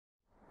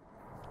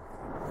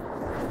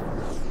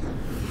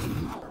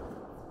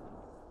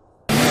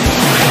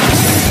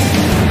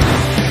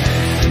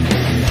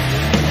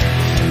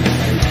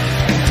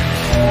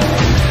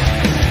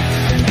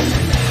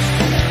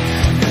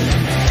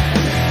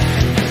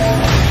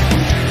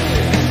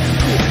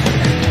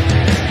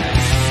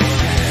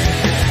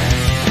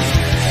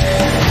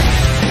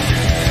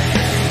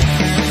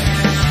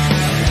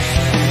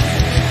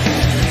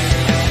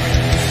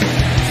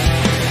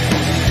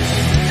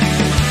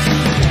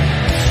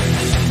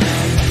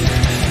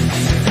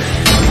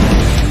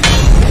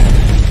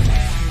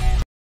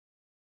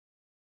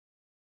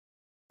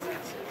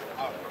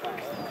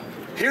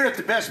at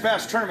the Best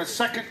Bass Tournament,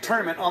 second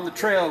tournament on the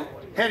trail,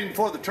 heading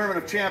for the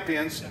Tournament of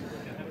Champions.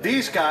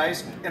 These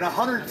guys, in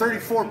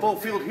 134 bow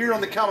field here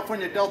on the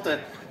California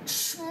Delta,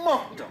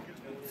 smoked them.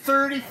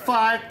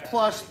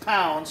 35+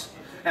 pounds,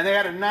 and they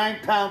had a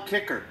 9-pound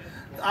kicker.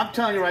 I'm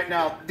telling you right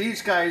now,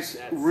 these guys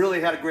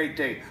really had a great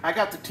day. I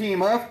got the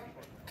team of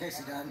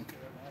Casey Dunn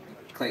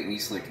Clayton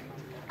Eslick.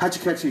 How'd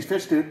you catch these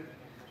fish, dude?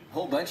 A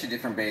whole bunch of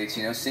different baits,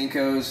 you know,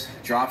 Cincos,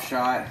 drop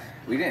shot.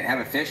 We didn't have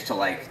a fish till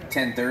like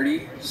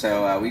 10:30,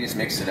 so we just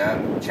mixed it up.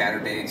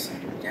 Chatterbaits,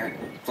 yeah,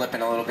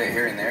 flipping a little bit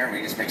here and there, and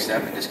we just mixed it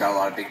up and just got a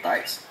lot of big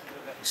bites.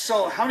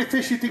 So how many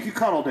fish do you think you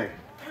caught all day?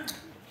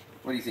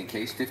 What do you think,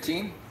 Case?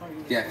 15?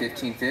 Yeah,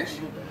 15 fish.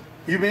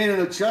 You made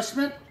an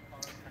adjustment?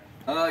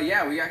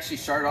 Yeah, we actually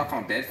started off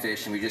on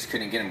bedfish and we just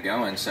couldn't get them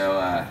going,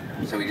 so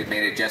we just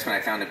made an adjustment.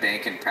 I found a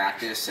bank in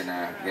practice, and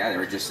yeah, they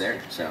were just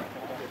there.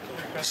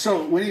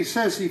 So when he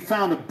says he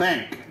found a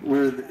bank,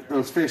 where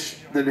those fish,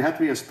 did it have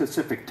to be a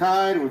specific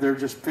tide, or they're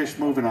just fish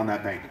moving on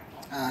that bank?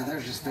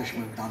 There's just fish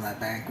moving on that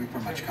bank. We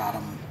pretty much caught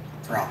them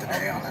throughout the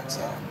day on it.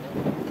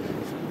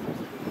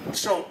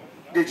 So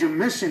did you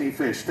miss any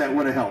fish that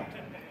would have helped?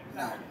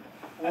 No.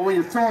 Well, when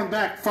you're throwing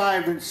back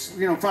 5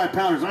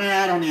 pounders,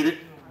 I don't need it.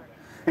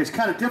 It's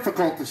kind of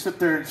difficult to sit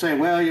there and say,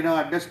 well, you know,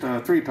 I missed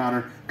a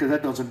 3-pounder, because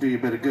that doesn't do you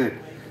a bit of good.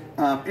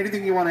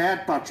 Anything you want to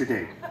add about your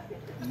day?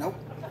 Nope.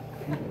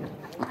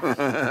 You're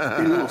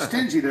a little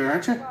stingy there,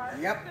 aren't you?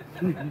 Yep.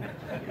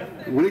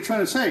 What are you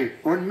trying to say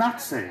or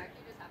not say?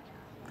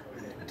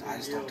 I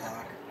just don't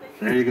talk.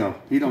 There you go.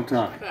 You don't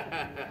talk.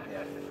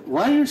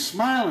 Why are you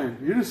smiling?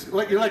 You're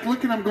like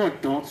looking at him going,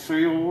 don't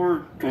say a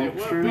word. Don't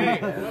say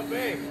a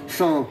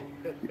word.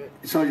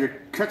 So you're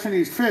catching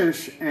these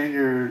fish and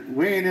you're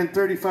weighing in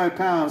 35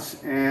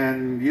 pounds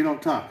and you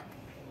don't talk?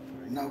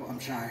 No, I'm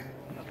shy.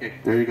 Okay,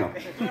 there you go.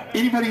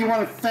 Anybody you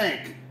want to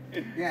thank?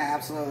 Yeah,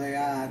 absolutely.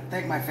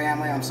 Thank my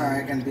family. I'm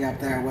sorry I couldn't be up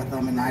there with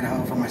them in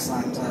Idaho for my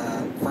son's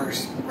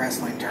first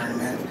wrestling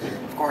tournament.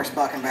 Of course,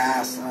 Buck and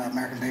Bass,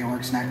 American Bay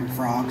Works, Snack Creek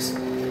Frogs,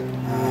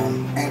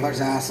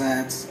 Anglers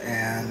Assets,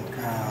 and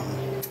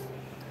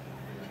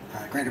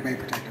Greater Bay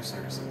Protective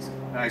Services.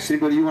 Nice.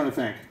 Anybody you want to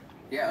thank?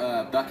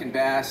 Yeah, Buck and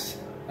Bass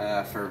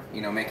for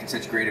making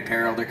such great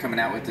apparel. They're coming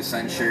out with the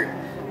Sun shirt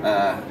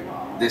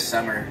this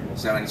summer,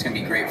 and it's going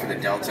to be great for the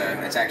Delta.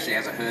 It actually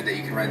has a hood that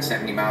you can run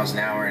 70 miles an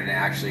hour and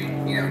actually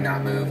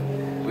not move,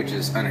 which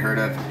is unheard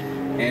of.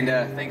 And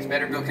thanks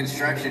Betterville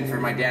Construction for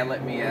my dad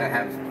letting me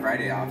have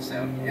Friday off.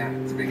 So yeah,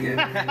 it's been good.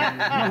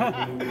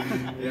 Yeah.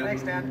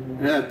 Thanks, Dad.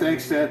 Yeah,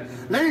 thanks, Dad.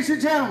 Ladies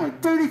and gentlemen,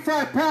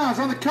 35 pounds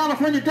on the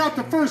California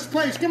Delta, first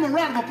place. Give him a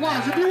round of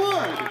applause if you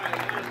would.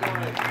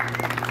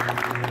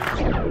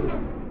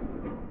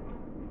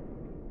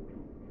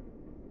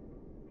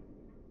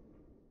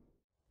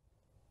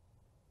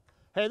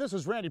 Hey, this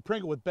is Randy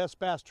Pringle with Best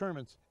Bass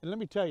Tournaments, and let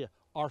me tell you,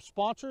 our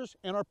sponsors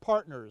and our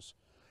partners,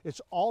 it's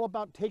all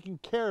about taking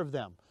care of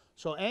them.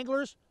 So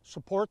anglers,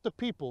 support the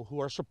people who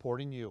are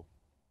supporting you.